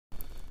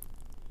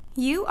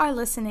You are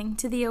listening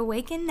to the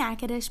Awaken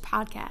Natchitoches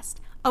podcast.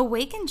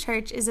 Awaken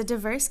Church is a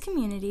diverse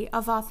community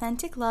of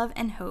authentic love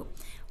and hope,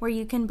 where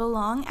you can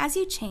belong as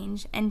you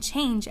change and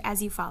change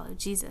as you follow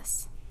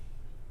Jesus.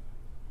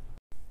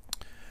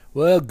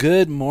 Well,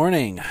 good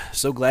morning.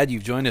 So glad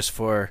you've joined us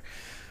for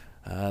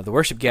the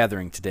worship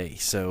gathering today.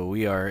 So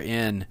we are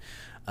in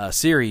a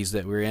series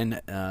that we're in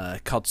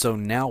called So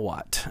Now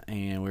What,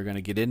 and we're going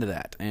to get into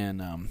that.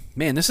 And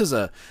man, this is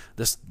a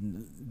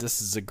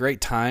great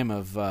time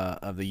of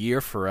the year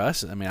for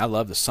us. I mean, I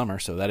love the summer,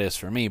 so that is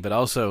for me. But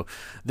also,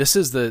 this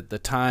is the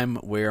time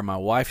where my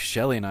wife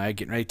Shelly and I are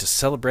getting ready to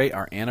celebrate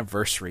our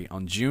anniversary.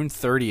 On June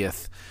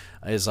 30th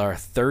is our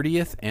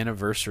 30th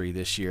anniversary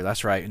this year.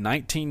 That's right,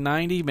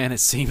 1990. Man, it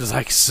seems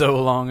like so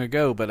long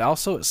ago, but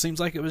also it seems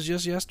like it was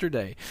just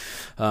yesterday.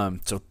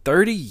 So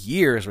 30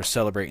 years we're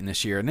celebrating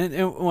this year. And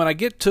then when I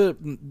get to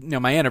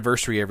my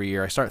anniversary every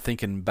year, I start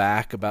thinking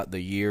back about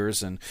the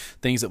years and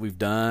things that we've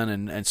done.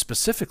 And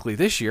specifically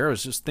this year, I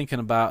was just thinking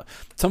about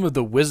some of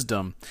the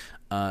wisdom.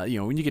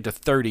 When you get to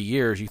 30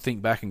 years, you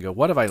think back and go,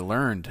 what have I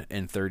learned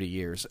in 30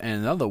 years?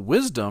 And all the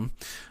wisdom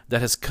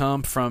that has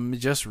come from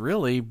just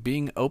really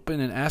being open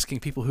and asking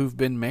people who've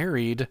been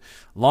married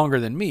longer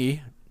than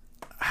me,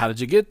 how did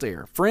you get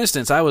there? For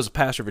instance, I was a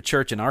pastor of a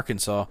church in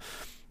Arkansas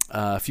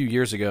a few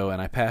years ago,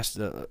 and I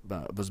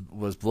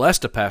was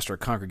blessed to pastor a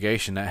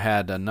congregation that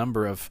had a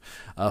number of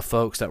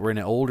folks that were in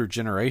an older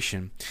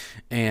generation,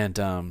 and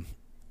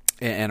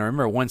I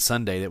remember one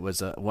Sunday that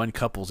was one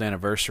couple's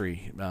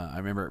anniversary. I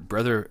remember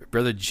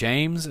brother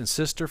James and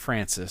sister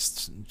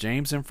Frances,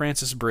 James and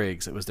Frances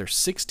Briggs. It was their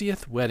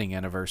 60th wedding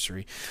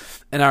anniversary,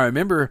 and I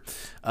remember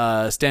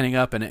standing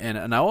up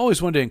and I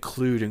always wanted to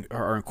include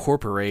or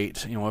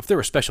incorporate, if there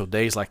were special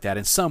days like that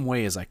in some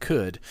way as I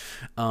could.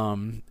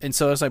 And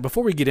so I was like,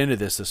 before we get into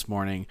this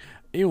morning,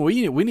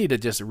 we need to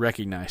just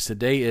recognize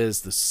today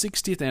is the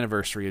 60th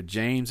anniversary of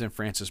James and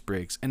Frances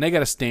Briggs, and they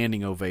got a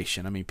standing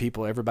ovation. I mean,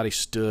 everybody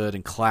stood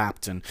and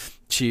clapped and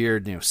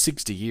cheered.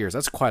 60 years,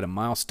 that's quite a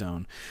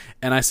milestone.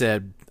 And I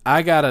said,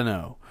 I gotta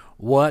know,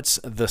 what's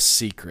the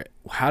secret?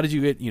 How did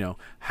you get?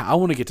 I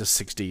want to get to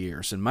 60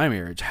 years in my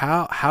marriage.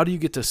 How do you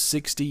get to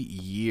 60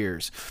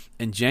 years?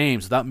 And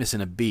James, without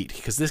missing a beat,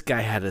 because this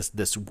guy had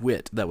this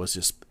wit that was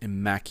just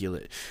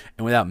immaculate,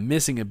 and without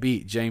missing a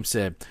beat, James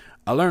said,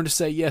 I learned to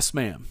say yes,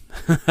 ma'am.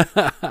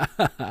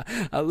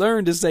 I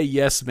learned to say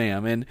yes,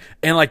 ma'am. And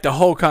like the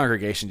whole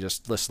congregation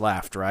just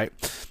laughed, right?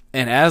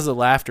 And as the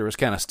laughter was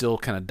still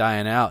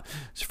dying out,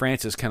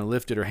 Frances kind of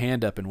lifted her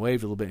hand up and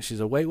waved a little bit. And she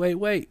said,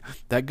 wait.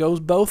 That goes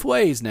both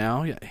ways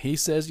now. He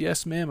says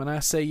yes, ma'am, and I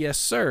say yes,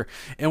 sir.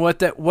 And what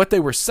they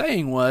were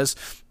saying was,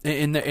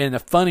 in a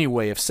funny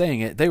way of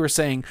saying it, they were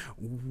saying,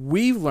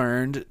 we've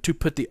learned to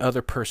put the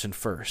other person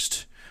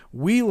first.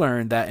 We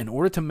learned that in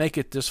order to make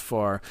it this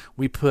far,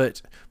 we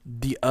put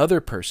the other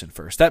person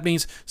first. That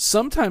means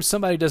sometimes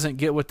somebody doesn't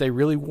get what they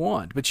really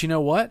want. But you know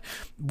what?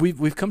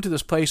 We've come to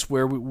this place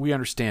where we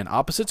understand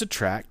opposites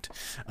attract.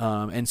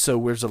 And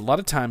so there's a lot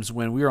of times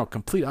when we are on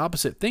complete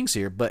opposite things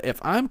here. But if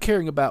I'm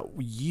caring about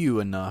you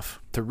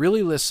enough to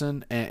really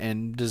listen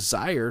and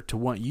desire to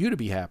want you to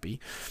be happy,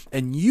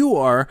 and you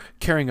are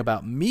caring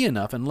about me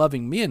enough and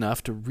loving me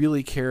enough to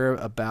really care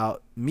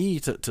about me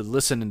to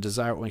listen and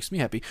desire what makes me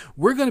happy,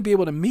 we're going to be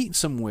able to meet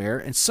somewhere,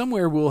 and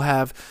somewhere we'll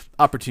have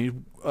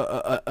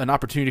an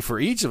opportunity for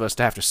each of us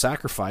to have to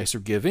sacrifice or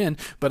give in,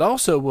 but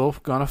also we're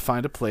going to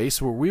find a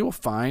place where we will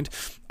find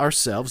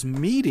ourselves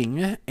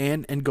meeting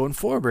and going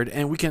forward,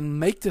 and we can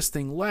make this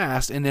thing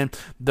last. And then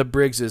the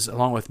Briggses,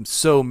 along with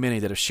so many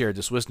that have shared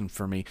this wisdom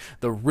for me,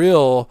 the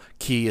real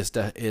key is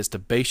to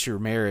base your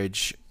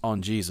marriage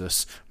on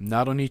Jesus,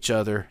 not on each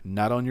other,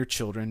 not on your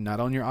children, not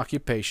on your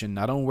occupation,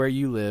 not on where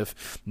you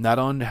live, not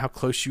on how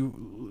close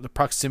the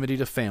proximity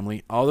to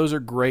family. All those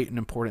are great and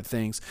important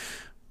things,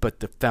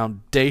 but the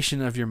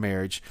foundation of your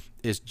marriage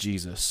is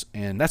Jesus,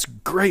 and that's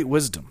great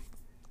wisdom.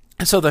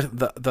 And so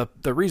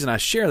the reason I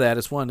share that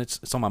is, one,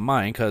 it's on my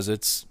mind because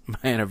it's my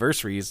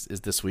anniversary is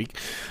this week,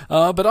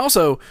 but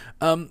also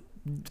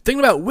thinking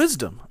about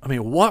wisdom. I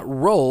mean, what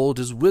role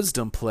does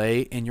wisdom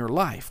play in your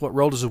life? What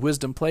role does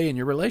wisdom play in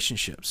your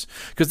relationships?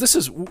 Because this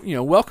is,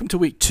 welcome to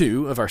week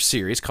 2 of our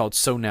series called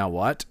So Now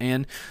What?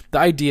 And the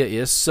idea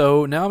is,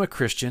 so now I'm a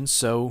Christian,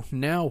 so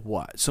now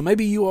what? So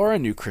maybe you are a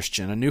new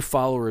Christian, a new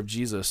follower of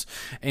Jesus,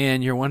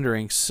 and you're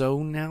wondering,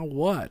 so now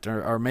what?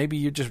 Or maybe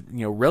you're just,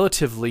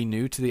 relatively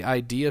new to the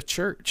idea of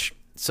church.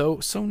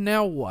 So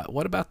now what?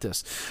 What about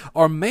this?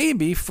 Or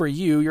maybe for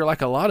you, you're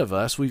like a lot of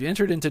us, we've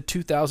entered into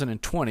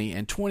 2020,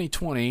 and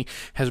 2020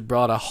 has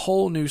brought a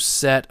whole new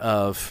set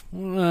of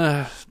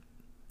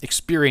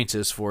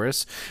experiences for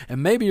us.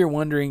 And maybe you're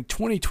wondering,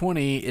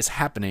 2020 is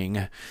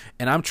happening,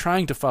 and I'm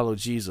trying to follow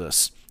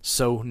Jesus.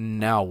 So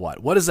now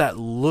what? What does that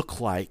look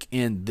like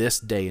in this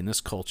day, in this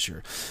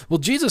culture? Well,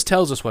 Jesus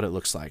tells us what it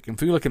looks like.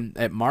 If we look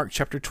at Mark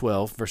chapter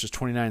 12, verses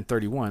 29 and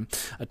 31,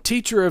 a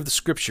teacher of the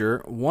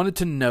scripture wanted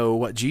to know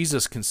what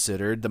Jesus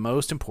considered the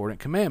most important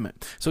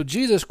commandment. So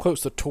Jesus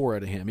quotes the Torah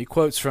to him. He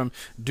quotes from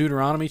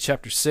Deuteronomy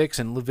chapter 6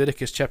 and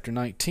Leviticus chapter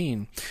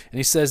 19. And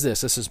he says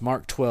this is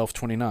Mark 12,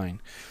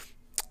 29.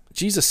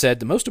 Jesus said,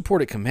 the most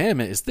important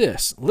commandment is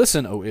this: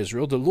 Listen, O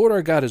Israel, the Lord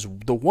our God is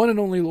the one and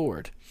only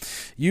Lord.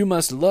 You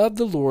must love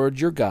the Lord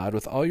your God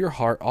with all your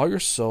heart, all your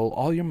soul,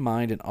 all your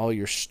mind, and all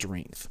your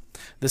strength.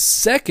 The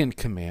second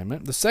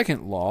commandment, the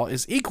second law,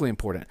 is equally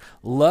important.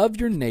 Love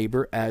your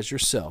neighbor as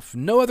yourself.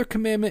 No other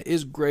commandment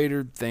is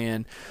greater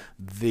than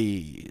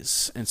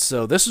these. And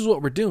so this is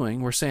what we're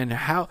doing. We're saying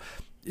how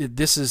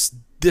this is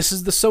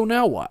the so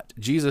now what.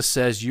 Jesus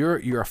says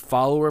you're a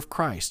follower of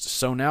Christ.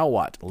 So now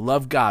what?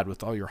 Love God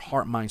with all your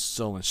heart, mind,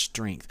 soul, and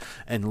strength,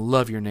 and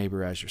love your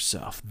neighbor as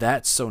yourself.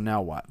 That's so now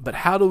what. But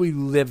how do we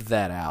live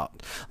that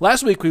out?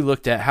 Last week we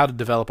looked at how to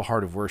develop a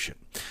heart of worship.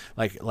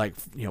 Like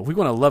we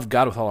want to love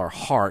God with all our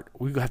heart.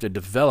 We have to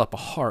develop a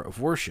heart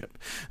of worship.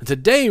 And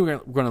today we're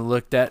going to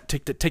look at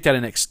take that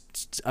a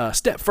next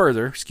step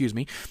further.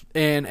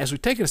 And as we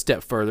take it a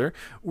step further,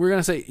 we're going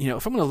to say,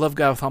 if I'm going to love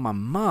God with all my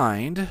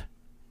mind,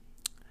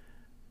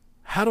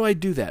 how do I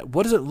do that?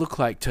 What does it look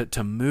like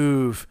to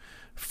move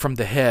from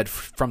the head,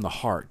 from the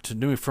heart, to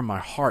move from my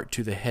heart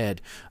to the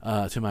head,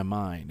 to my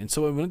mind? And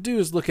so what I'm going to do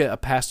is look at a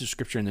passage of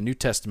Scripture in the New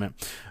Testament,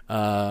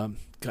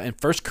 in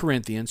 1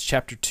 Corinthians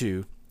chapter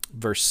 2,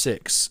 verse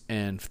 6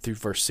 and through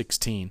verse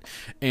 16.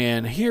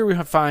 And here we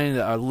find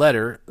a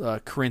letter, 1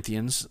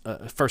 Corinthians,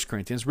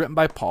 written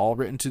by Paul,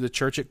 written to the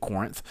church at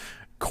Corinth.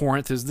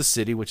 Corinth is the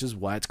city, which is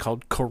why it's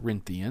called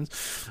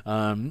Corinthians.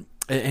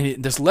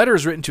 And this letter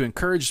is written to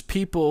encourage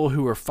people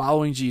who are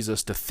following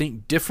Jesus to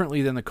think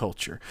differently than the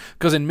culture.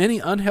 Because in many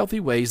unhealthy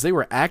ways, they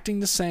were acting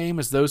the same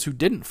as those who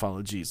didn't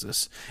follow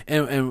Jesus.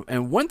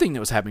 And one thing that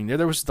was happening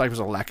there was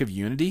a lack of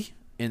unity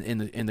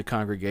in the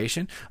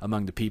congregation,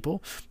 among the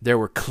people. There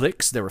were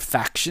cliques, there were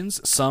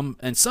factions. Some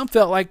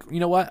felt like,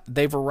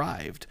 they've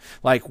arrived.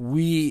 Like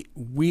we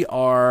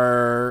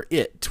are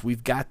it.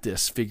 We've got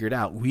this figured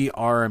out. We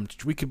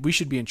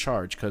should be in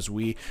charge because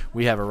we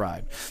have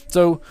arrived.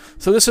 So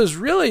this is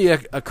really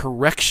a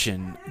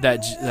correction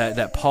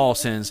that Paul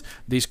sends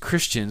these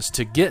Christians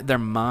to get their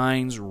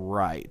minds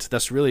right.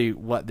 That's really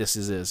what this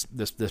is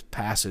this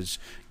passage.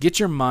 Get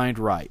your mind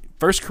right.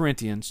 1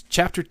 Corinthians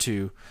chapter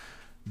 2,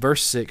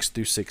 verse 6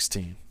 through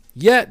 16.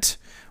 Yet,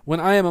 when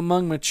I am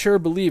among mature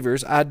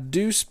believers, I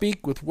do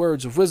speak with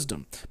words of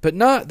wisdom, but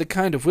not the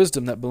kind of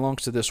wisdom that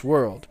belongs to this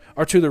world,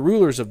 or to the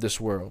rulers of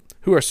this world,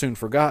 who are soon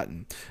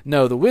forgotten.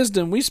 No, the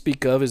wisdom we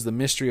speak of is the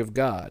mystery of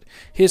God,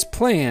 His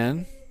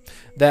plan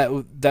that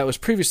was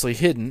previously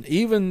hidden,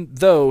 even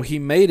though He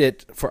made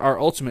it for our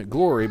ultimate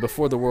glory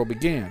before the world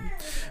began.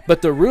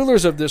 But the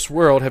rulers of this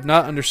world have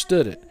not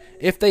understood it.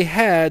 If they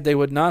had, they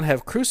would not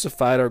have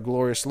crucified our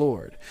glorious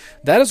Lord.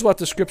 That is what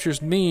the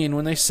Scriptures mean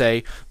when they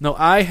say, no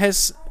eye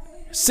has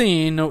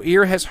seen, no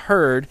ear has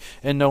heard,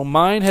 and no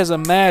mind has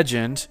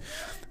imagined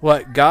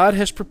what God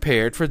has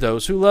prepared for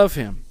those who love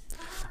Him.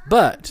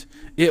 But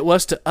it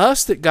was to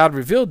us that God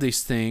revealed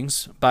these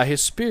things by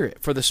His Spirit.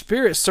 For the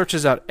Spirit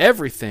searches out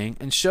everything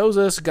and shows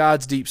us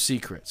God's deep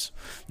secrets.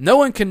 No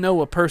one can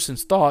know a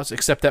person's thoughts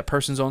except that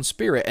person's own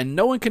spirit, and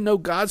no one can know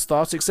God's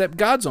thoughts except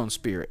God's own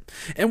Spirit.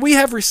 And we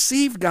have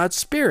received God's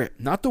Spirit,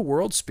 not the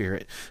world's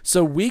spirit,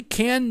 so we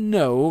can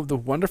know the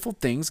wonderful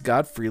things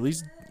God freely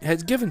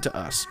has given to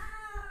us.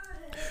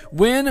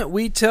 When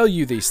we tell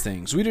you these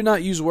things, we do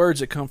not use words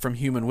that come from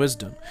human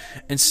wisdom.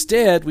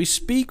 Instead, we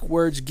speak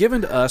words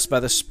given to us by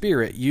the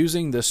Spirit,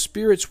 using the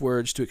Spirit's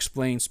words to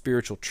explain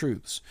spiritual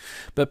truths.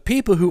 But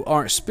people who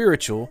aren't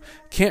spiritual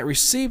can't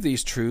receive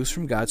these truths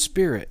from God's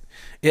Spirit.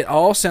 It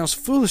all sounds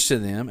foolish to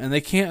them, and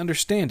they can't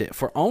understand it,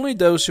 for only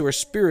those who are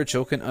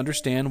spiritual can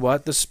understand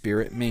what the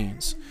Spirit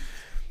means.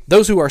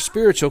 Those who are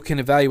spiritual can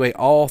evaluate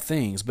all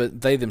things,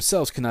 but they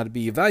themselves cannot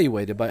be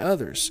evaluated by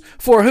others.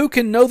 For who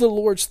can know the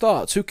Lord's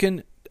thoughts?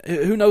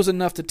 Who knows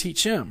enough to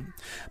teach Him?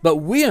 But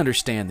we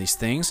understand these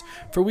things,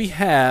 for we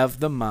have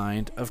the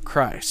mind of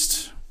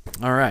Christ.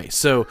 All right,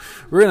 so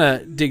we're going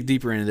to dig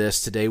deeper into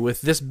this today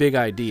with this big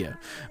idea.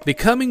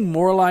 Becoming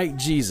more like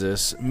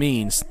Jesus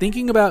means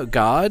thinking about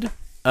God,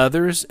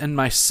 others, and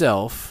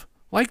myself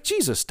like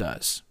Jesus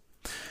does.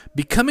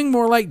 Becoming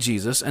more like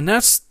Jesus, and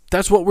that's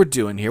what we're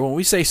doing here. When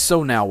we say,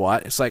 so now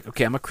what? It's like,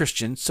 okay, I'm a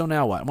Christian, so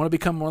now what? I want to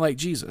become more like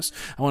Jesus.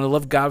 I want to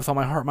love God with all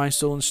my heart, mind,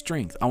 soul, and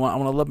strength. I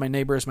want to love my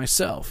neighbor as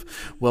myself.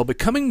 Well,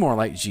 becoming more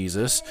like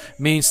Jesus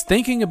means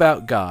thinking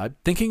about God,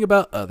 thinking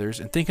about others,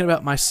 and thinking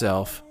about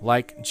myself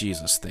like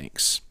Jesus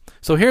thinks.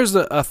 So here's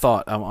a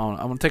thought. I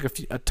want to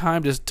take a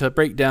time to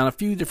break down a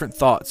few different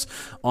thoughts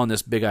on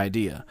this big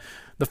idea.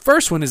 The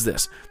first one is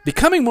this.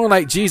 Becoming more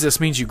like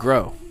Jesus means you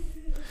grow.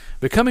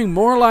 Becoming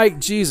more like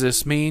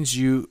Jesus means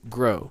you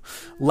grow.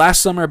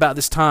 Last summer about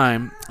this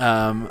time,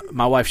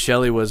 my wife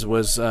Shelly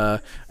was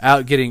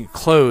out getting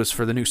clothes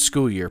for the new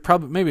school year.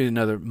 Probably maybe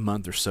another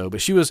month or so.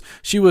 But she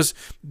was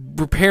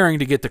preparing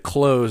to get the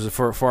clothes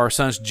for our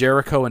sons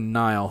Jericho and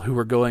Niall, who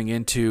were going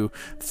into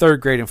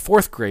 3rd grade and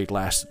 4th grade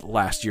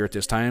last year at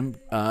this time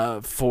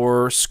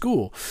for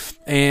school.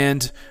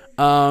 And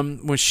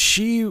when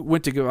she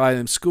went to go buy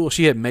them school,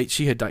 she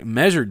had like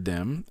measured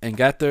them and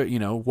got the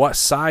what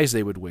size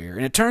they would wear,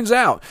 and it turns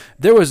out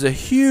there was a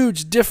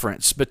huge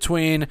difference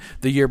between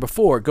the year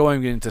before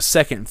going into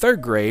second and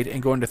third grade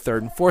and going to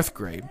third and fourth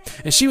grade,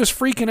 and she was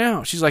freaking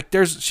out. She's like,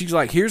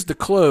 here's the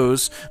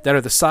clothes that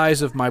are the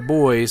size of my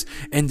boys,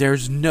 and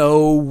there's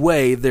no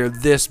way they're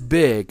this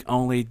big.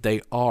 Only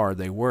they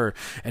were,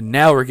 and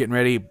now we're getting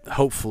ready,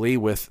 hopefully,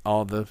 with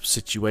all the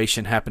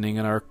situation happening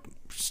in our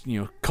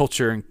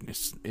culture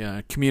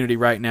and community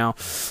right now.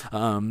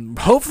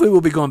 Hopefully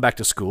we'll be going back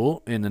to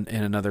school in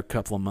another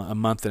a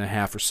month and a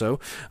half or so,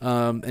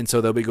 and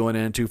so they'll be going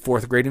into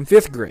fourth grade and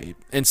fifth grade,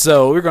 and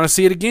so we're going to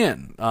see it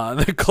again.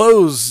 The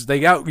clothes,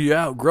 you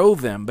outgrow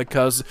them,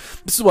 because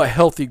this is what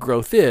healthy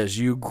growth is.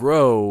 You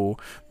grow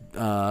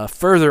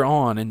further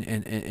on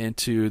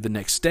into the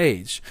next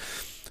stage.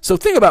 So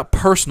think about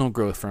personal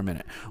growth for a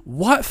minute.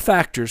 What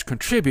factors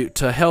contribute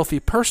to healthy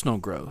personal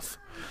growth?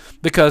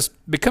 Because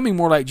becoming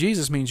more like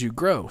Jesus means you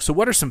grow. So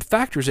what are some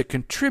factors that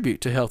contribute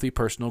to healthy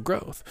personal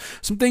growth?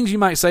 Some things you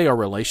might say are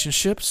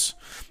relationships,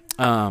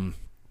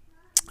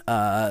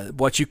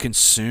 what you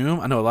consume.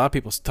 I know a lot of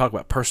people talk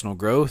about personal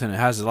growth, and it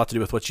has a lot to do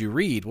with what you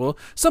read. Well,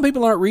 some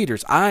people aren't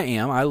readers. I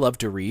am. I love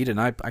to read,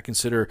 and I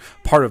consider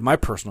part of my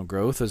personal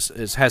growth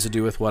has to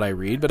do with what I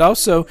read. But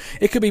also,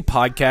 it could be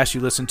podcasts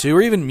you listen to,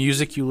 or even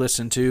music you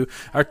listen to,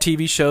 or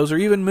TV shows, or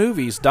even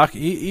movies.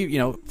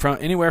 From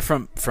anywhere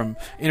from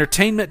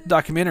entertainment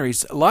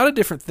documentaries. A lot of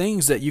different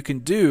things that you can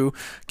do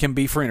can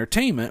be for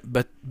entertainment,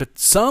 but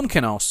some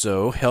can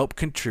also help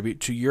contribute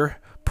to your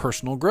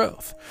personal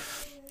growth.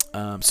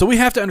 So we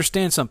have to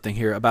understand something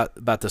here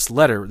about this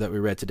letter that we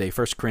read today,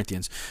 1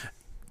 Corinthians.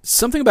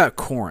 Something about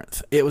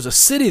Corinth. It was a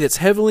city that's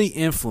heavily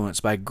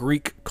influenced by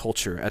Greek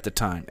culture at the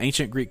time,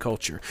 ancient Greek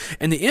culture.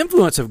 And the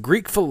influence of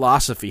Greek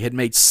philosophy had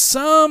made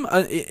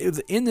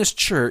in this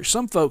church,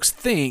 some folks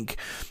think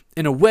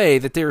in a way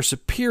that they were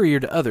superior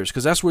to others,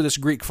 because that's where this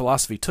Greek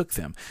philosophy took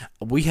them.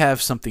 We have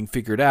something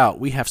figured out.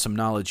 We have some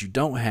knowledge you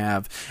don't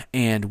have,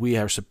 and we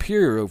are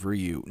superior over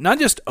you. Not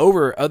just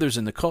over others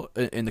in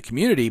the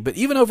community, but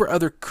even over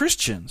other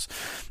Christians.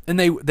 And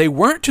they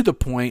weren't to the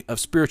point of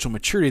spiritual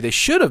maturity. They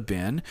should have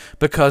been,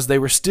 because they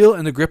were still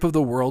in the grip of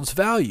the world's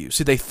values.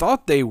 See, they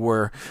thought they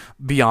were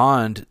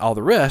beyond all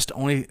the rest,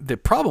 only the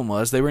problem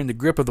was they were in the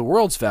grip of the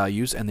world's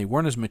values, and they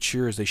weren't as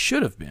mature as they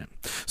should have been.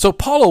 So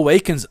Paul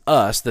awakens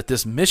us that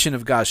this mission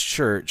of God's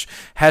church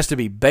has to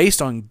be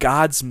based on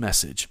God's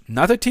message,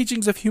 not the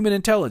teachings of human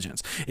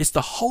intelligence. It's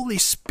the Holy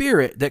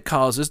Spirit that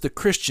causes the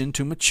Christian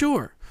to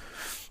mature.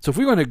 So if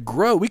we're going to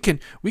grow, we can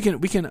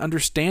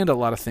understand a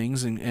lot of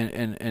things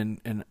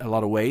in a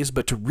lot of ways,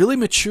 but to really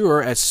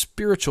mature as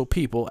spiritual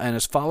people and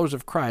as followers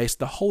of Christ,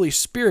 the Holy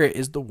Spirit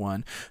is the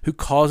one who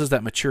causes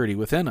that maturity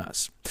within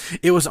us.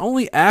 It was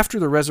only after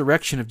the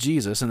resurrection of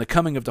Jesus and the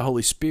coming of the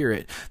Holy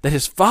Spirit that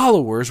his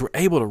followers were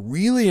able to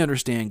really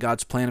understand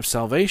God's plan of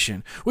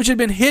salvation, which had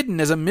been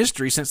hidden as a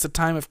mystery since the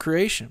time of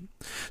creation.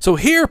 So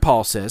here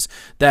Paul says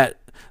that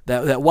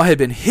what had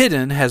been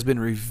hidden has been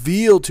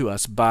revealed to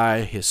us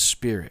by his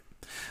Spirit.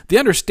 The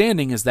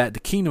understanding is that the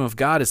kingdom of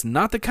God is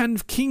not the kind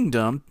of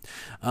kingdom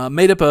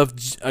made up of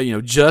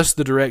just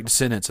the direct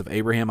descendants of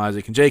Abraham,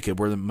 Isaac, and Jacob,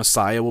 where the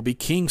Messiah will be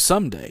king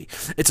someday.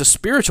 It's a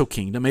spiritual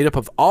kingdom made up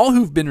of all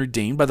who've been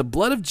redeemed by the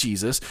blood of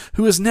Jesus,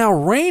 who is now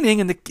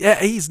reigning,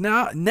 he's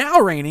now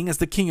reigning as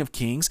the King of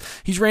Kings.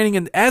 He's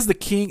reigning as the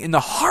King in the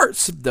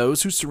hearts of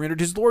those who surrendered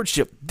his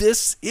lordship.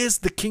 This is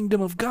the kingdom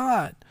of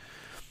God.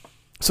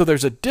 So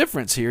there's a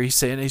difference here. He's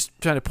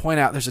trying to point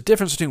out there's a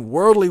difference between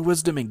worldly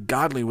wisdom and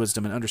godly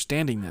wisdom and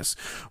understanding this.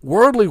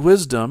 Worldly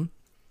wisdom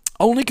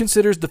only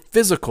considers the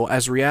physical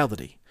as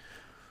reality.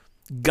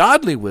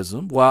 Godly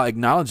wisdom, while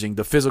acknowledging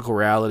the physical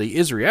reality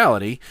is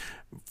reality,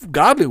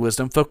 godly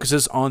wisdom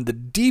focuses on the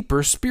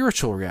deeper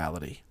spiritual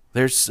reality.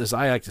 There's, as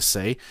I like to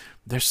say,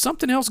 there's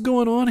something else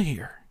going on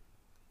here.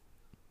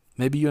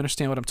 Maybe you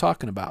understand what I'm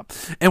talking about.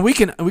 And we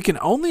can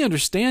only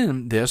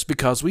understand this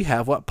because we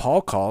have what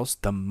Paul calls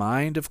the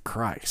mind of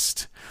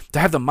Christ. To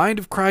have the mind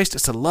of Christ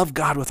is to love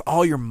God with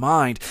all your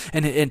mind,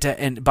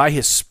 and by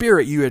his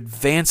Spirit you're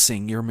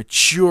advancing, you're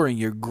maturing,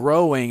 you're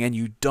growing, and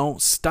you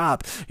don't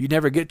stop. You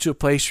never get to a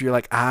place where you're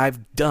like,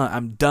 I'm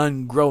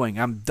done growing,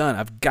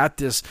 I've got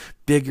this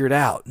figured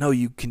out. No,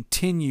 you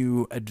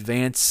continue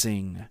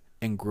advancing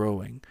and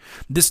growing.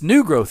 This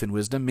new growth in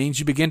wisdom means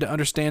you begin to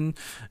understand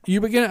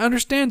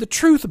the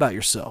truth about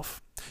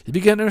yourself. You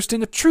begin to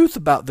understand the truth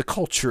about the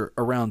culture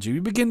around you.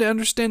 You begin to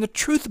understand the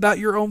truth about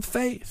your own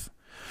faith.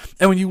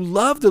 And when you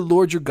love the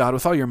Lord your God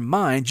with all your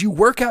mind, you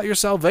work out your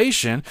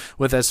salvation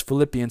with, as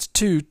Philippians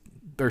 2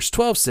 verse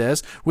 12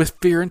 says, with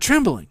fear and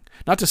trembling.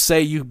 Not to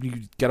say you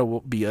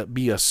gotta be a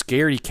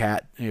scaredy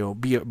cat,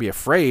 be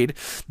afraid.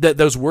 That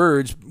those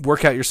words,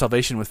 work out your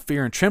salvation with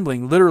fear and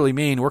trembling, literally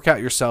mean work out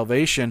your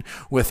salvation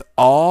with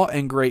awe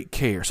and great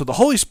care. So the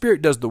Holy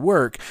Spirit does the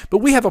work, but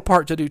we have a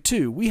part to do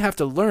too. We have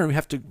to learn. We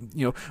have to,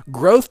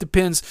 growth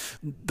depends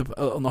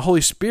on the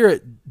Holy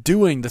Spirit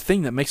doing the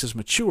thing that makes us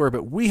mature,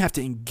 but we have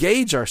to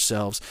engage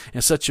ourselves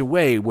in such a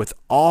way with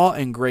awe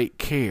and great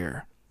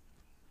care.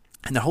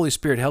 And the Holy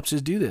Spirit helps you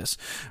do this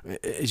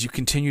as you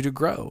continue to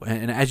grow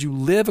and as you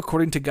live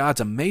according to God's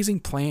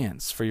amazing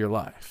plans for your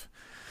life.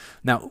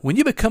 Now, when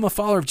you become a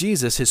follower of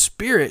Jesus, His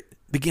Spirit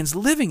begins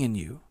living in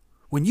you.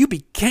 When you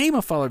became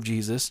a follower of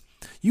Jesus,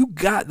 you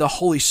got the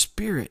Holy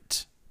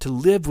Spirit to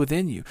live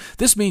within you.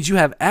 This means you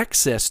have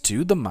access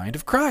to the mind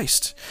of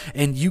Christ,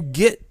 and you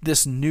get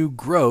this new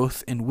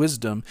growth in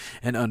wisdom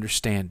and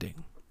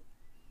understanding.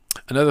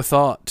 Another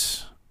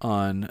thought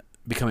on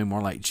becoming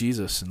more like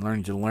Jesus and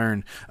learning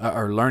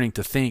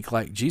to think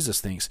like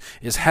Jesus thinks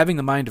is having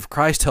the mind of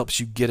Christ helps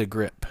you get a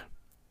grip.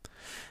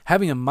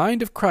 Having a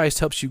mind of Christ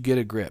helps you get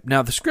a grip.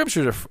 Now, the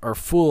scriptures are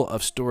full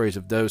of stories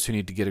of those who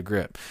need to get a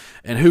grip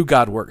and who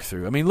God worked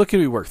through. I mean, look who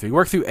He worked through. He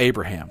worked through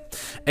Abraham.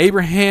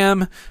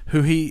 Abraham,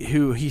 who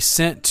he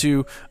sent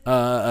to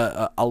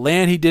a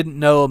land he didn't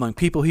know, among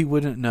people he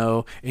wouldn't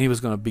know, and He was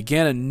going to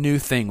begin a new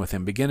thing with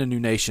him, begin a new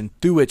nation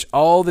through which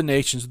all the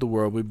nations of the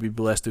world would be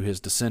blessed through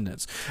his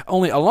descendants.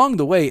 Only along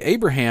the way,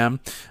 Abraham,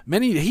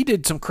 he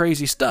did some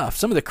crazy stuff.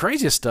 Some of the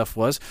craziest stuff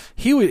was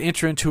he would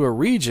enter into a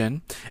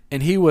region,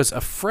 and he was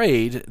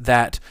afraid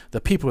that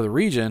the people of the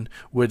region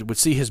would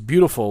see his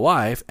beautiful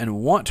wife and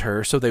want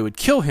her, so they would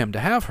kill him to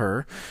have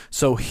her.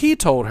 So he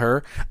told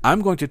her,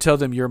 I'm going to tell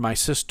them you're my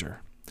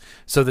sister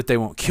so that they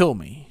won't kill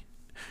me.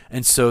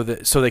 And so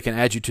they can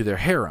add you to their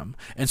harem.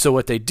 And so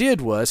what they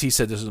did was, he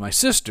said, this is my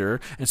sister,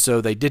 and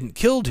so they didn't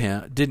kill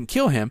him,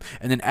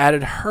 and then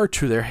added her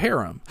to their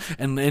harem.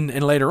 And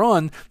later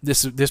on,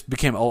 this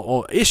became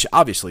issue.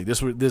 Obviously,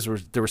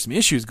 there were some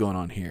issues going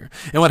on here.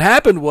 And what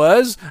happened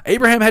was,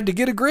 Abraham had to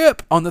get a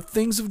grip on the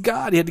things of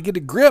God. He had to get a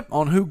grip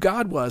on who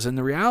God was and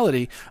the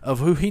reality of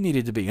who he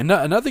needed to be.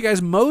 Another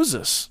guy's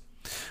Moses.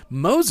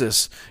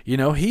 Moses,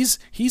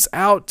 he's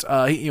out.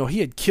 He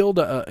had killed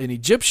an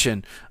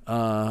Egyptian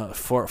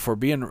for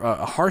being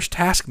a harsh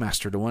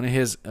taskmaster to one of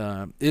his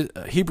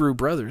Hebrew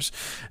brothers,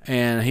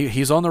 and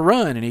he's on the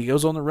run, and he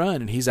goes on the run,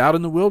 and he's out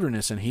in the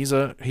wilderness, and he's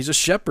a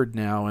shepherd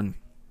now,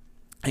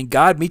 and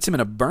God meets him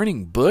in a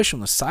burning bush on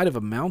the side of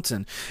a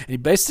mountain. And He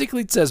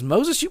basically says,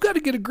 Moses, you've got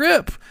to get a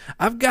grip.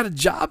 I've got a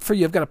job for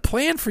you. I've got a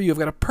plan for you. I've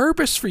got a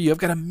purpose for you. I've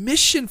got a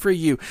mission for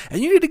you.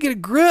 And you need to get a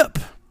grip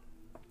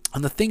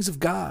on the things of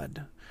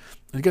God.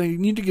 You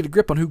need to get a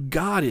grip on who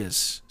God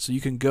is so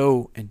you can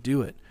go and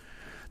do it.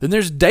 Then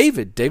there's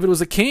David. David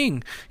was a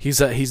king. He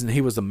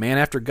was a man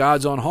after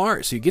God's own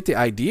heart. So you get the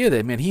idea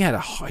that, man, he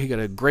got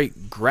a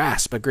great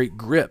grasp, a great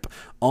grip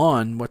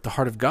on what the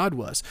heart of God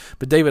was.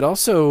 But David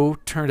also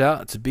turned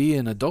out to be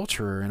an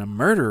adulterer and a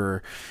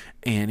murderer,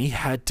 and he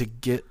had to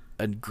get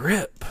a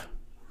grip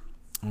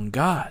on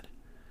God.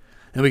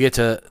 And we get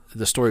to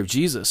the story of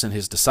Jesus and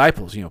his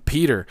disciples.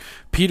 Peter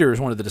is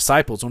one of the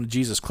disciples, one of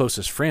Jesus'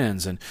 closest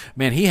friends. And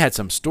man, he had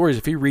some stories.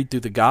 If you read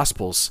through the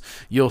Gospels,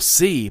 you'll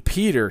see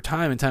Peter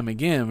time and time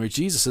again where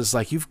Jesus is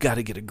like, you've got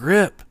to get a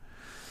grip.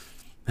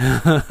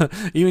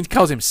 Even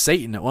calls him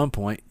Satan at one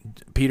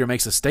point. Peter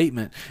makes a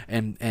statement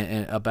and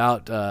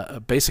about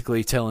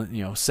basically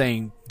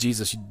saying,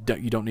 Jesus,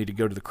 you don't need to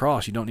go to the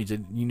cross. You don't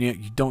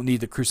need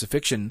the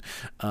crucifixion.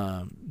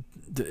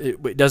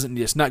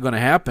 It's not going to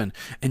happen.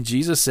 And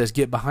Jesus says,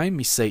 get behind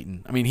me,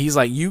 Satan. I mean, he's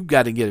like, you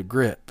got to get a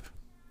grip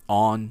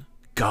on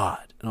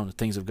God and on the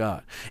things of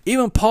God.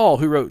 Even Paul,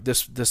 who wrote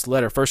this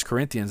letter, 1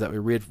 Corinthians, that we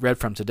read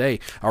from today,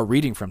 our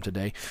reading from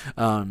today,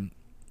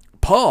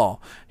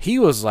 Paul, he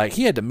was like,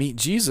 he had to meet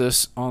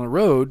Jesus on the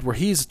road where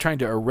he's trying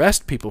to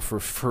arrest people for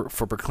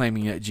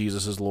proclaiming that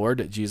Jesus is Lord,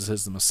 that Jesus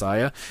is the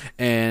Messiah.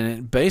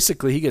 And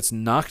basically he gets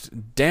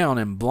knocked down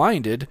and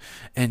blinded.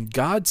 And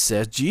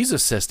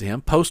Jesus says to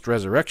him,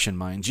 post-resurrection,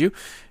 mind you,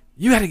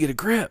 you got to get a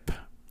grip.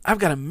 I've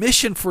got a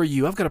mission for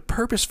you. I've got a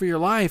purpose for your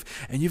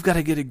life. And you've got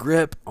to get a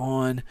grip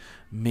on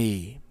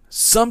me.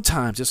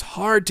 Sometimes it's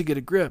hard to get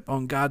a grip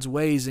on God's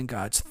ways and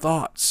God's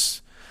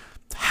thoughts.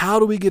 How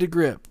do we get a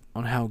grip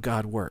on how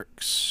God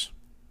works?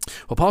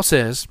 Well, Paul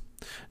says,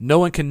 no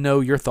one can know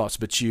your thoughts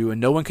but you,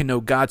 and no one can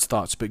know God's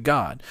thoughts but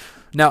God.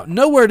 Now,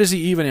 nowhere does he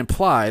even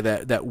imply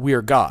that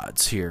we're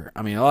gods here.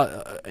 I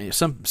mean,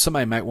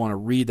 somebody might want to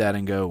read that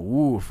and go,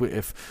 "Ooh,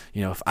 if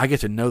I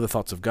get to know the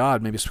thoughts of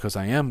God, maybe it's because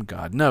I am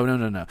God."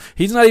 No.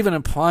 He's not even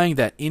implying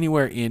that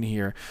anywhere in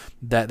here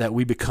that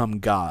we become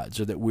gods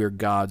or that we're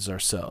gods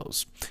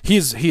ourselves. He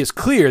is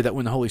clear that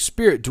when the Holy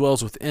Spirit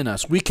dwells within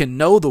us, we can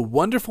know the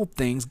wonderful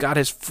things God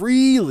has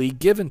freely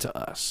given to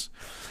us.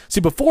 See,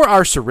 before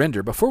our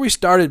surrender, before we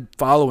started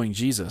following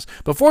Jesus,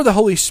 before the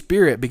Holy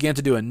Spirit began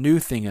to do a new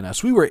thing in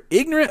us, we were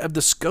ignorant of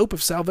the scope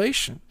of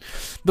salvation.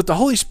 But the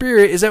Holy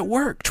Spirit is at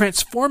work,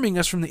 transforming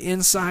us from the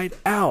inside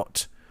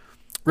out.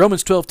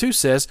 Romans 12:2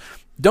 says,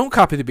 don't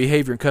copy the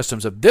behavior and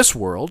customs of this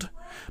world,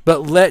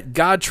 but let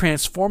God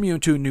transform you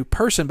into a new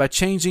person by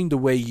changing the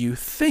way you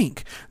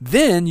think.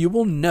 Then you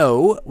will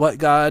know what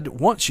God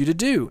wants you to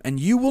do, and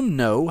you will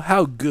know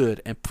how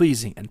good and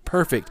pleasing and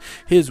perfect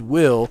His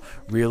will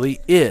really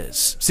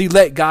is. See,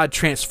 let God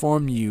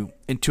transform you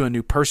into a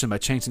new person by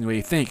changing the way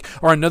you think.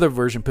 Or another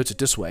version puts it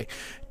this way: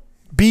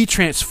 Be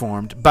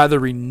transformed by the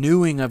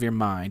renewing of your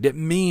mind. It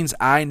means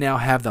I now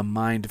have the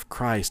mind of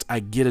Christ. I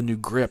get a new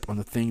grip on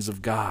the things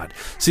of God.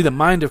 See, the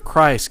mind of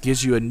Christ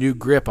gives you a new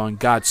grip on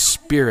God's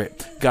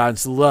Spirit,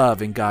 God's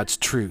love, and God's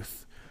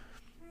truth.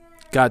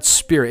 God's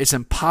Spirit. It's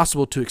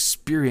impossible to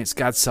experience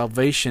God's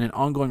salvation and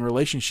ongoing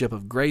relationship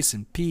of grace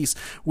and peace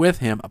with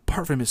Him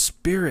apart from His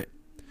Spirit.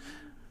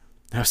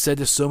 I've said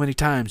this so many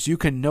times. You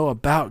can know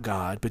about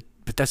God, but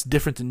that's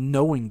different than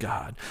knowing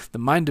God. The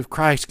mind of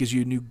Christ gives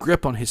you a new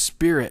grip on His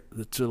Spirit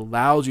that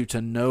allows you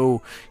to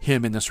know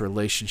Him in this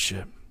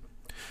relationship.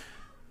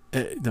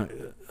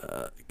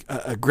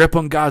 A grip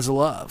on God's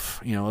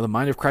love. The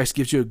mind of Christ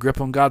gives you a grip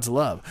on God's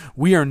love.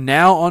 We are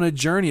now on a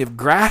journey of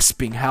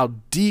grasping how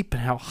deep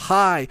and how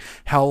high,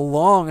 how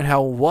long and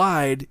how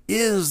wide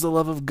is the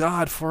love of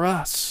God for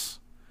us.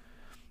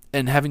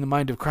 And having the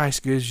mind of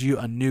Christ gives you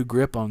a new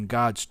grip on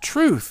God's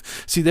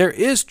truth. See, there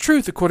is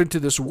truth according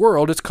to this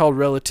world. It's called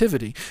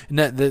relativity, and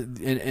that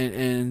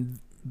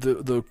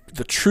the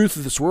truth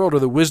of this world, or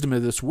the wisdom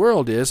of this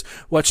world, is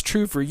what's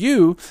true for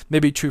you may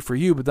be true for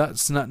you, but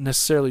that's not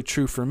necessarily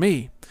true for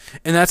me.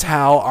 And that's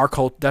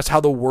how that's how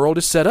the world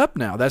is set up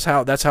now. That's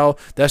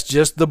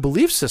just the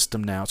belief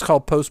system now. It's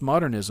called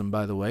postmodernism,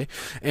 by the way.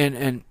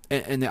 And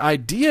the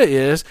idea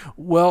is,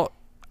 well,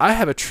 I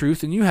have a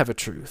truth and you have a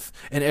truth,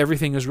 and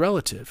everything is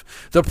relative.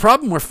 The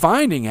problem we're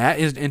finding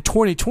is in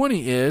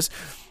 2020 is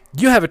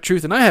you have a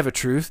truth and I have a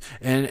truth,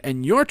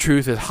 and your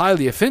truth is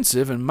highly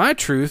offensive and my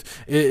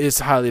truth is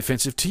highly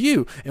offensive to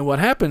you. And what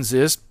happens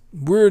is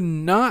we're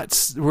not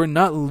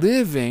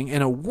living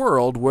in a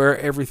world where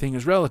everything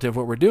is relative.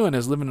 What we're doing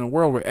is living in a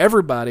world where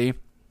everybody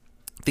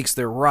thinks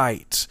they're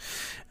right.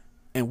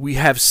 And we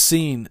have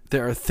seen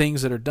there are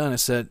things that are done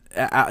that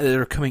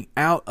are coming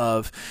out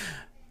of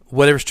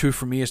whatever's true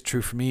for me is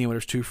true for me, and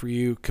whatever's true for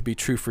you could be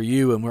true for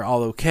you, and we're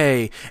all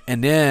okay.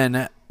 And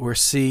then we're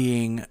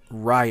seeing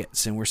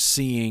riots, and we're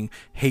seeing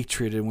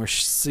hatred, and we're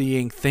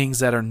seeing things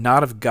that are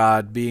not of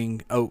God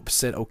being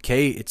said,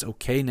 okay, it's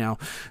okay now.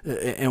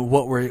 And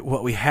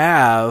what we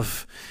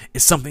have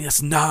is something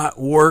that's not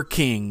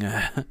working.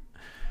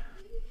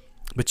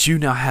 But you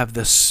now have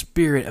the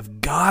Spirit of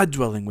God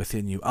dwelling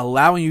within you,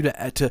 allowing you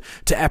to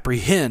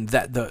apprehend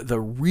that the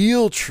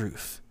real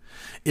truth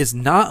is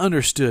not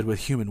understood with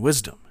human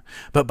wisdom,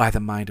 but by the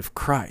mind of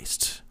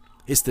Christ.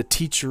 It's the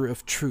teacher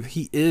of truth.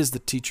 He is the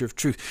teacher of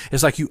truth.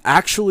 It's like you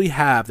actually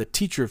have the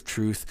teacher of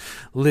truth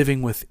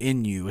living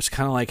within you. It's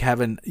kind of like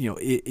having,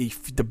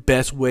 the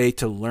best way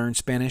to learn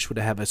Spanish would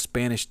have a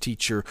Spanish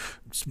teacher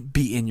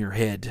be in your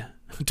head,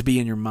 to be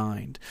in your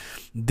mind.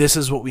 This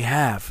is what we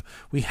have.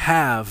 We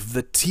have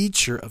the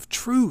teacher of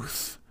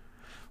truth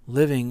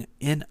living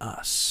in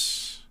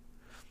us.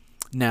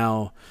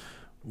 Now,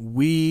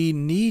 we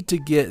need to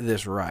get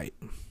this right,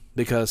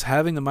 because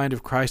having the mind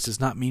of Christ does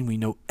not mean we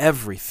know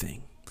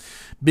everything.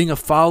 Being a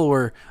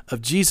follower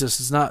of Jesus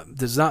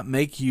does not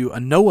make you a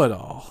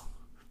know-it-all.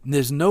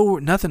 There's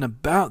nothing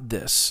about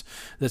this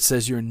that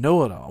says you're a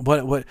know-it-all.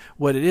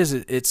 What it is,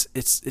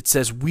 it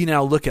says we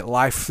now look at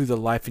life through the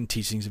life and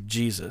teachings of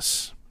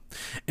Jesus.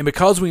 And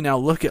because we now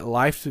look at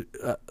life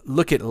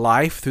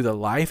through the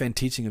life and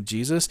teaching of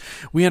Jesus,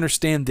 we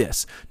understand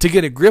this: to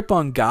get a grip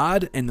on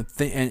God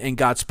and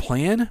God's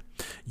plan,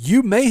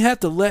 you may have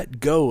to let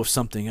go of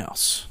something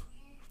else.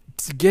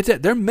 To get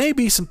that, there may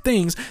be some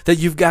things that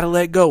you've got to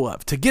let go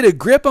of. To get a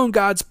grip on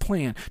God's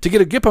plan, to get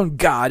a grip on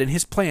God and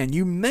His plan,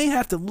 you may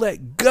have to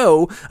let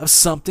go of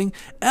something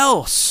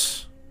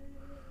else.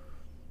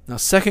 Now,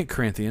 2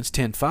 Corinthians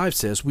 10:5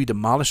 says, we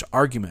demolish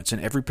arguments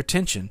and every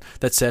pretension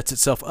that sets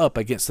itself up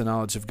against the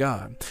knowledge of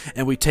God,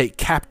 and we take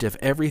captive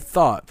every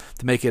thought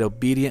to make it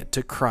obedient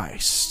to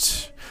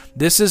Christ.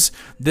 This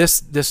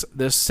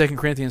 2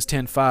 Corinthians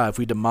 10:5,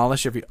 we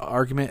demolish every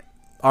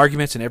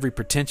arguments and every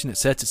pretension that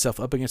sets itself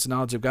up against the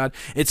knowledge of God.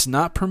 It's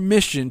not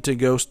permission to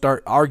go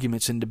start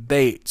arguments and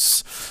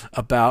debates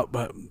about,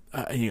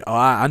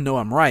 I know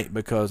I'm right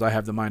because I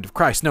have the mind of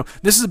Christ. No,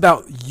 this is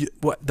about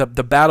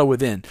the battle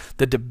within,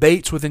 the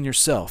debates within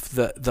yourself,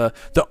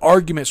 the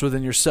arguments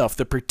within yourself,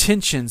 the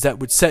pretensions that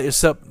would set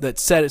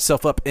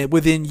itself up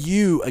within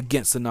you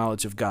against the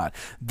knowledge of God.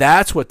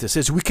 That's what this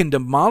is. We can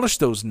demolish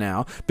those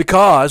now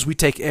because we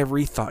take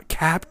every thought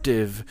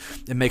captive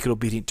and make it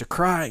obedient to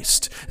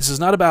Christ. This is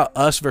not about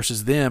us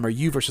versus them or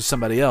you versus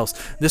somebody else.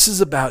 This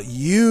is about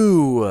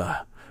you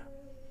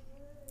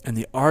and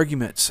the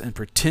arguments and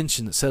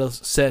pretension that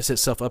sets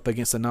itself up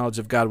against the knowledge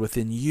of God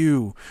within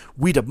you.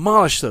 We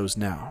demolish those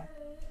now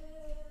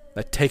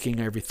by taking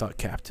every thought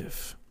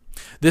captive.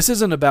 This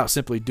isn't about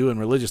simply doing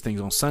religious things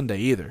on Sunday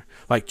either,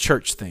 like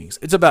church things.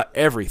 It's about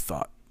every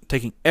thought,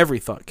 taking every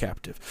thought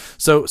captive.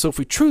 So if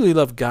we truly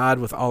love God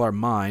with all our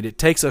mind, it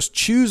takes us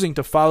choosing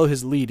to follow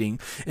His leading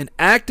and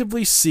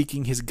actively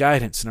seeking His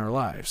guidance in our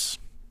lives.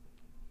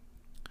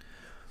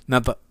 Now,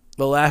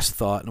 the last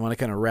thought, and I want to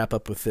kind of wrap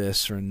up with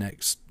this for the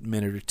next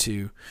minute or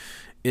two,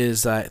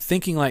 is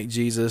thinking like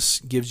Jesus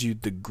gives you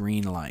the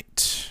green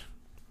light.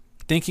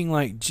 thinking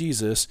like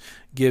Jesus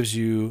gives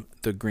you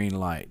the green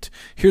light.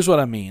 Here's what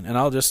I mean, and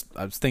I was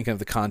thinking of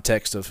the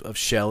context of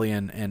Shelley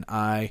and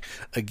I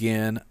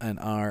again, and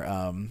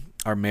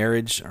our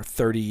marriage, our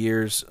 30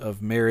 years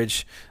of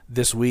marriage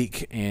this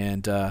week,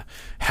 and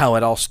how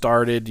it all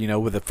started,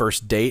 with the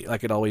first date,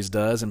 like it always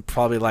does, and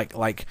probably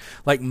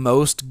like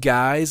most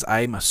guys,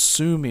 I'm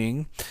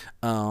assuming,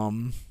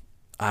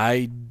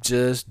 I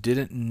just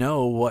didn't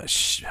know what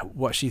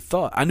she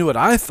thought. I knew what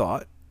I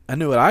thought. I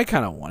knew what I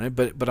kind of wanted,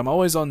 but I'm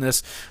always on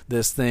this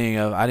thing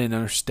of I didn't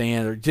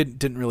understand or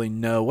didn't really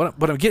know.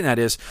 What I'm getting at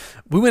is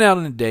we went out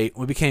on a date.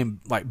 We became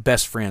like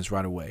best friends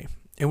right away.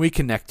 And we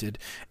connected,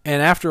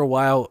 and after a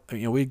while,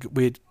 we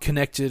had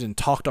connected and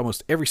talked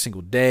almost every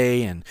single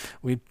day, and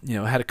we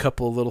had a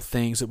couple of little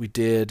things that we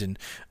did,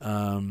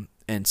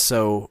 and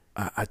so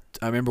I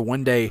remember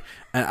one day,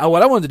 and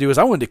what I wanted to do is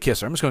I wanted to kiss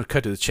her. I'm just going to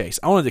cut to the chase.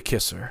 I wanted to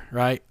kiss her,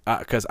 right?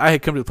 Because I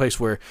had come to the place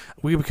where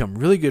we become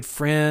really good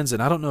friends,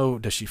 and I don't know,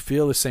 does she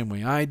feel the same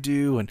way I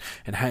do? And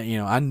how,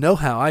 I know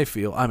how I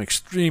feel. I'm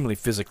extremely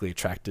physically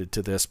attracted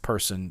to this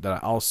person that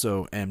I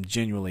also am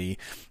genuinely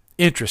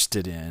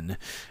interested in,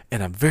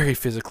 and I'm very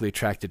physically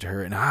attracted to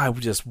her, and I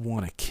just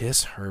want to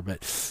kiss her,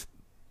 but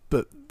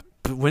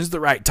when's the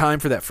right time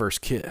for that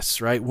first kiss,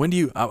 right? When do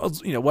you,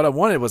 what I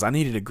wanted was I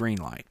needed a green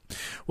light.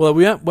 Well,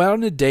 we went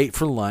on a date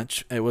for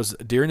lunch. It was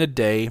during the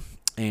day,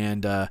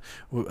 and I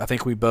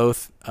think we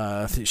both,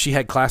 she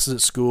had classes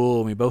at school,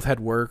 and we both had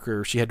work,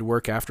 or she had to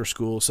work after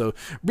school. So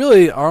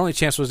really, our only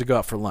chance was to go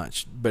out for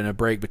lunch, but in a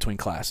break between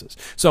classes.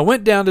 So I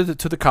went down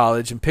to the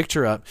college and picked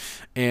her up,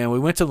 and we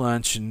went to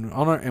lunch,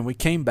 and we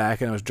came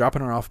back, and I was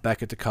dropping her off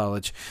back at the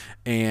college,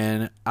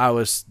 and I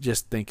was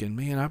just thinking,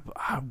 man,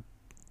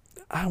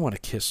 I want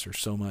to kiss her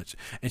so much.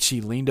 And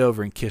she leaned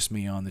over and kissed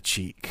me on the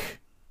cheek.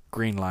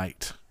 Green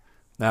light.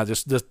 Now,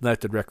 just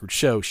let the record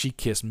show, she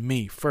kissed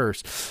me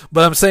first.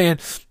 But I'm saying,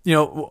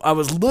 I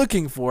was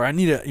looking for, I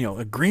need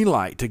a green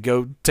light to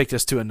go take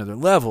this to another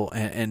level.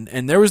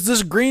 And there was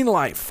this green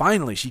light.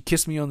 Finally, she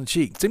kissed me on the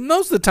cheek. See,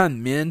 most of the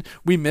time, men,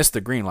 we miss the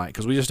green light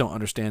because we just don't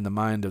understand the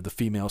mind of the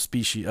female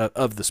species,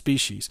 of the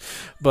species.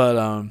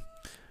 But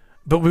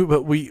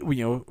we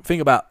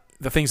think about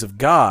the things of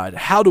God.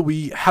 How do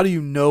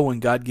you know when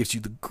God gives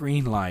you the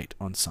green light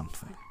on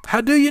something?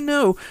 How do you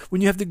know when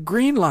you have the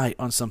green light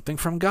on something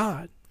from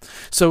God?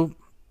 So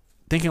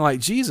thinking like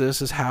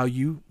Jesus is how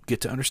you get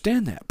to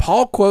understand that.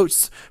 Paul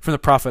quotes from the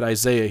prophet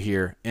Isaiah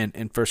here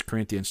in 1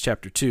 Corinthians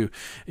chapter 2.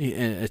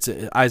 It's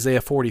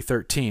Isaiah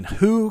 40:13.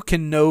 Who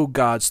can know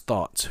God's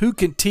thoughts? Who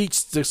can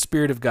teach the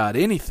Spirit of God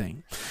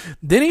anything?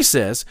 Then he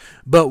says,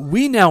 but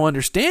we now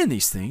understand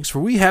these things, for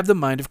we have the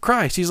mind of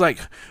Christ. He's like,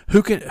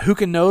 who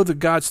can know the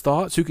God's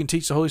thoughts? Who can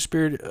teach the Holy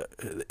Spirit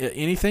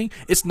anything?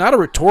 It's not a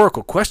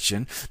rhetorical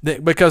question,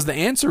 because the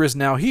answer is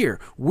now here.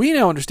 We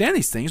now understand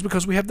these things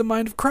because we have the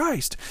mind of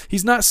Christ.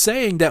 He's not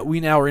saying that we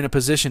now are in a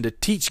position to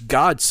teach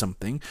God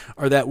something,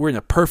 or that we're in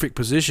a perfect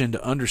position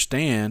to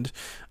understand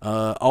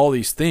all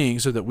these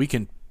things so that we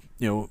can,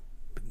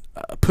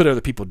 put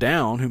other people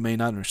down who may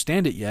not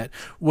understand it yet.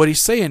 What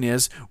he's saying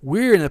is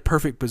we're in a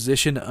perfect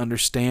position to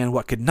understand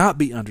what could not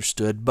be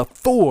understood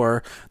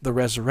before the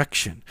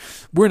resurrection.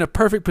 We're in a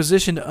perfect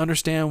position to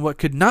understand what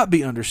could not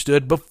be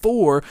understood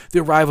before the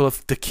arrival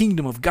of the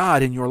kingdom of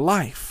God in your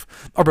life,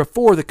 or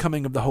before the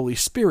coming of the Holy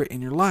Spirit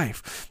in your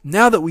life.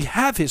 Now that we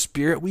have His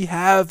Spirit, we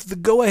have the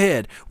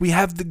go-ahead. We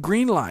have the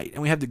green light,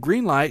 and we have the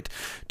green light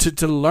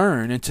to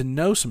learn and to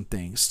know some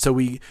things. So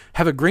we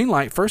have a green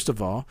light, first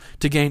of all,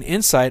 to gain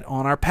insight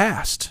on our past.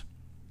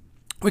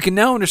 We can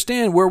now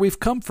understand where we've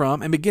come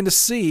from and begin to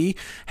see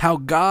how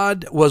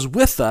God was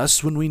with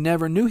us when we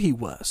never knew He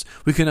was.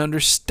 We can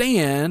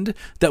understand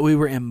that we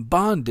were in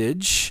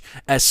bondage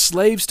as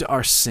slaves to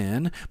our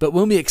sin, but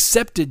when we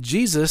accepted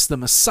Jesus, the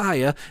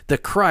Messiah, the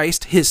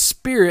Christ, His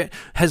Spirit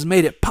has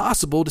made it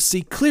possible to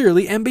see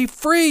clearly and be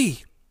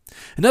free.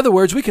 In other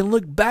words, we can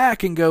look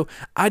back and go,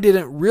 I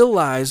didn't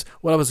realize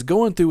what I was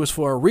going through was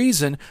for a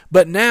reason,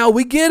 but now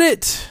we get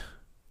it.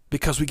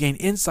 Because we gain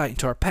insight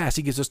into our past.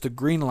 He gives us the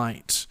green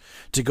light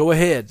to go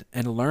ahead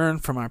and learn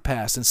from our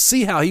past and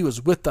see how He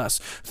was with us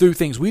through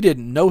things we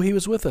didn't know He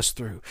was with us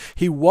through.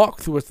 He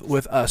walked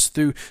with us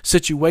through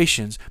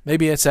situations.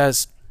 Maybe it's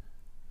as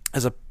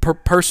a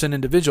person,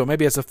 individual,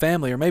 maybe as a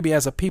family, or maybe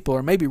as a people,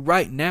 or maybe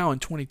right now in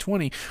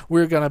 2020,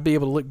 we're going to be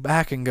able to look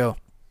back and go,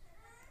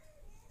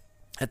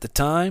 at the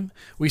time,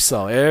 we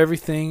saw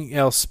everything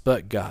else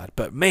but God.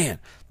 But man,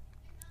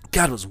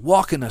 God was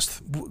walking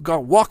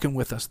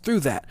with us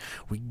through that.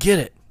 We get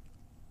it.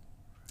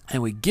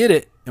 And we get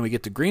it, and we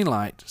get the green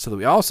light, so that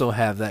we also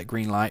have that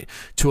green light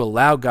to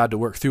allow God to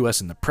work through us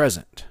in the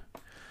present.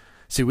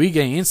 See, we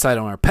gain insight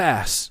on our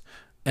past,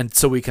 and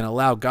so we can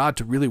allow God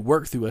to really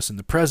work through us in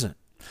the present.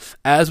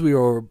 As we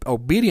are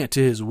obedient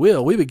to His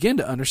will, we begin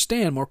to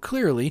understand more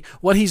clearly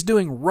what He's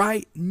doing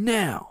right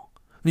now.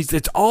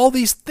 It's all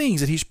these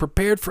things that He's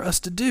prepared for us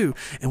to do,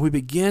 and we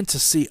begin to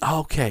see,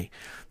 okay,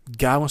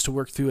 God wants to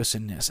work through us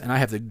in this. And I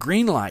have the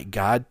green light,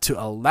 God,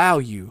 to allow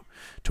you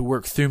to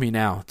work through me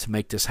now to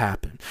make this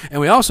happen.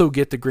 And we also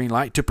get the green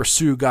light to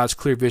pursue God's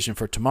clear vision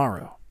for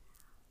tomorrow.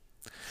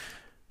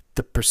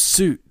 the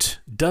pursuit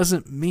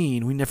doesn't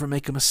mean we never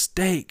make a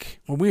mistake.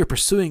 When we are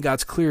pursuing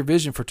God's clear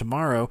vision for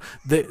tomorrow,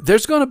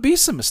 there's going to be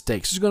some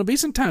mistakes. There's going to be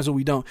some times when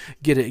we don't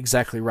get it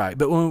exactly right.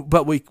 But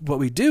what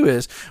we do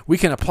is we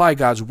can apply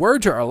God's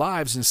word to our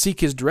lives and seek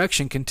his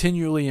direction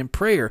continually in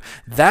prayer.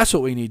 That's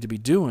what we need to be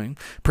doing.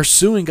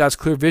 Pursuing God's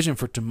clear vision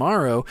for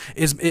tomorrow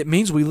it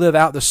means we live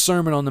out the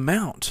Sermon on the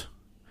Mount.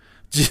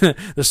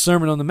 The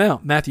Sermon on the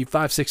Mount, Matthew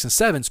 5, 6, and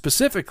 7.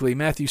 Specifically,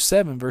 Matthew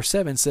 7, verse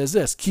 7 says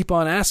this: keep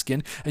on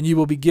asking, and you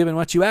will be given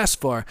what you ask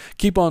for.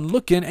 Keep on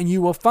looking, and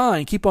you will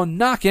find. Keep on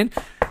knocking,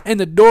 and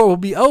the door will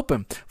be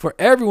open. For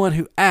everyone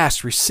who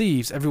asks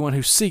receives, everyone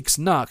who seeks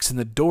knocks, and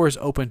the door is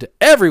open to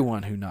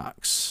everyone who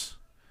knocks.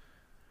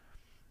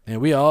 And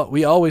we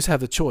always have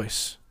the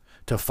choice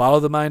to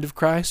follow the mind of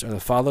Christ or to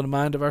follow the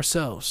mind of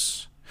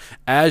ourselves.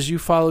 As you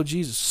follow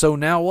Jesus. So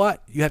now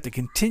what? You have to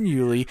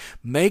continually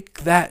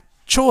make that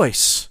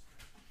choice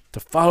to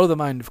follow the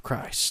mind of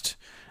Christ.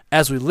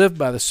 As we live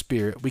by the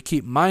Spirit, we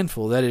keep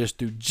mindful that it is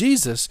through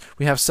Jesus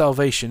we have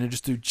salvation. It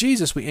is through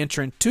Jesus we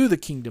enter into the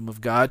kingdom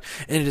of God,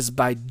 and it is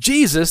by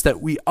Jesus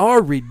that we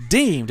are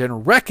redeemed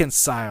and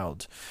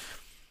reconciled.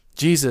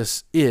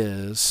 Jesus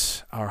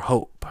is our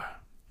hope.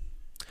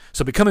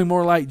 So becoming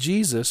more like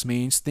Jesus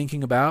means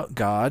thinking about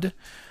God,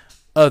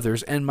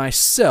 others, and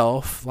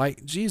myself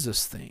like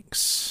Jesus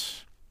thinks.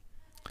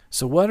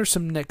 So what are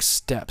some next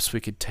steps we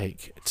could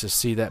take to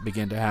see that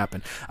begin to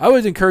happen? I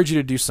would encourage you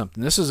to do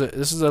something. This is a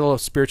little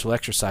spiritual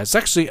exercise. It's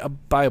actually a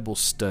Bible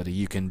study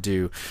you can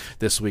do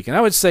this week. And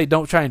I would say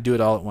don't try and do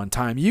it all at one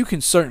time. You can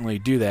certainly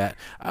do that.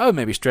 I would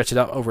maybe stretch it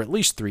out over at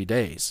least 3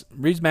 days.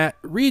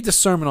 Read the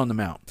Sermon on the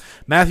Mount.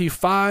 Matthew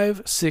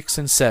 5, 6,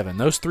 and 7.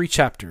 Those 3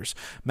 chapters.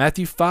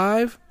 Matthew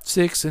 5,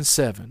 6, and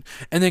 7.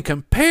 And then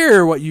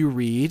compare what you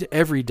read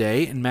every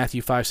day in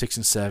Matthew 5, 6,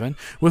 and 7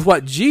 with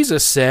what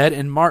Jesus said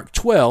in Mark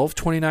 12,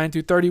 29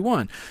 through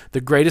 31.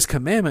 The greatest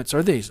commandments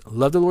are these: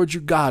 love the Lord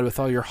your God with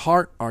all your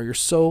heart, all your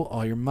soul,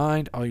 all your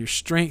mind, all your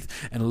strength,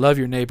 and love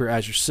your neighbor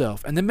as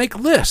yourself. And then make a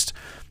list.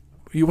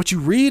 What you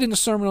read in the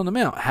Sermon on the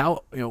Mount,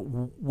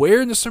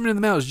 where in the Sermon on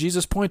the Mount is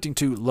Jesus pointing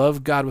to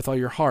love God with all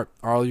your heart,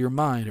 or all your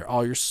mind, or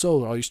all your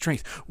soul, or all your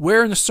strength?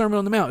 Where in the Sermon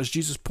on the Mount is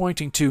Jesus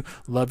pointing to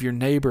love your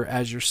neighbor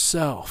as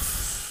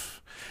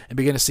yourself? And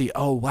begin to see,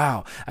 oh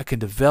wow, I can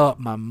develop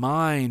my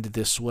mind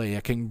this way.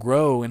 I can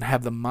grow and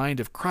have the mind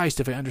of Christ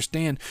if I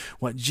understand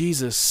what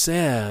Jesus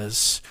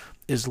says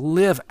is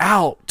live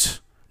out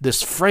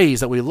this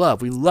phrase that we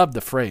love. We love the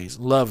phrase,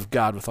 love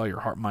God with all your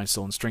heart, mind,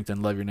 soul, and strength,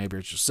 and love your neighbor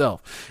as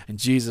yourself. And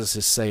Jesus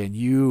is saying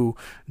you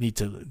need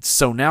to,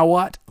 so now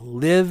what?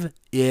 Live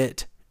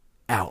it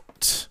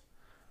out.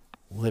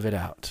 Live it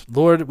out.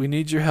 Lord, we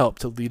need your help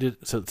to lead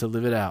it, to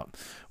live it out.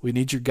 We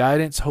need your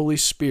guidance, Holy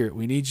Spirit.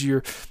 We need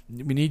your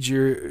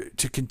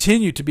to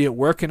continue to be at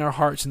work in our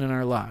hearts and in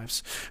our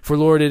lives. For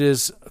Lord, it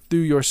is through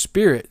your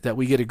Spirit that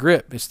we get a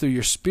grip. It's through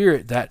your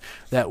Spirit that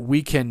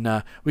we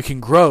can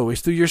grow.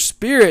 It's through your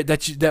Spirit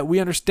that we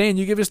understand.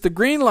 You give us the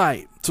green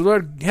light. So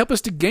Lord, help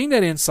us to gain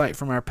that insight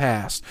from our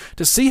past,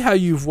 to see how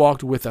you've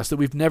walked with us, that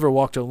we've never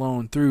walked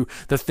alone through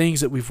the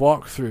things that we've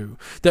walked through.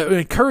 That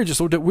encourage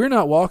us, Lord, that we're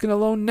not walking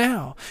alone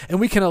now. And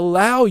we can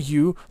allow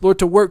you, Lord,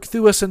 to work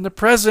through us in the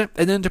present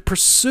and then to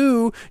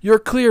pursue your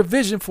clear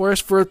vision for us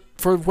for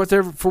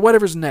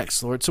whatever's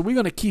next, Lord. So we're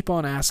going to keep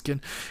on asking,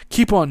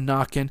 keep on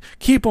knocking,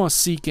 keep on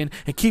seeking,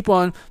 and keep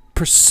on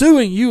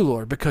pursuing you,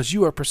 Lord, because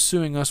you are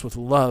pursuing us with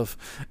love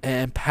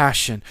and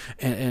passion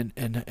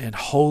and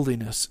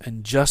holiness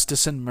and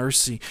justice and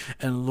mercy.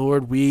 And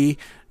Lord, we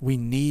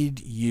need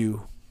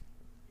you.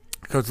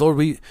 Because Lord,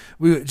 we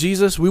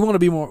Jesus, we want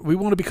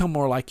to become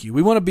more like you.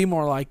 We want to be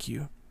more like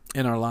you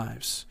in our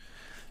lives.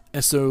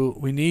 And so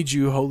we need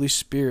you, Holy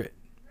Spirit,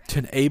 to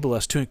enable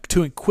us, to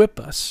equip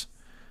us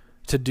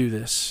to do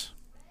this.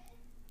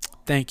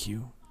 Thank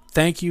you.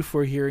 Thank you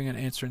for hearing and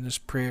answering this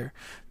prayer.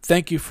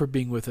 Thank you for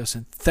being with us.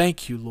 And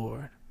thank you,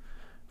 Lord,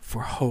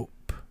 for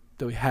hope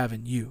that we have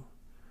in you.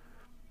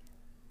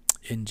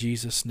 In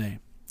Jesus' name,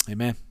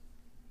 amen.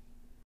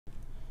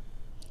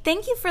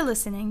 Thank you for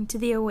listening to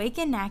the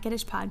Awaken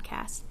Natchitoches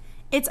podcast.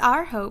 It's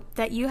our hope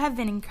that you have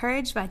been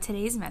encouraged by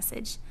today's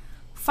message.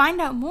 Find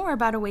out more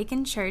about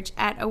Awaken Church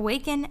at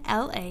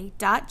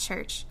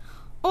awakenla.church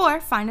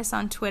or find us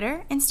on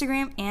Twitter,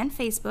 Instagram, and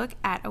Facebook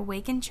at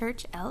Awaken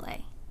Church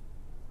LA.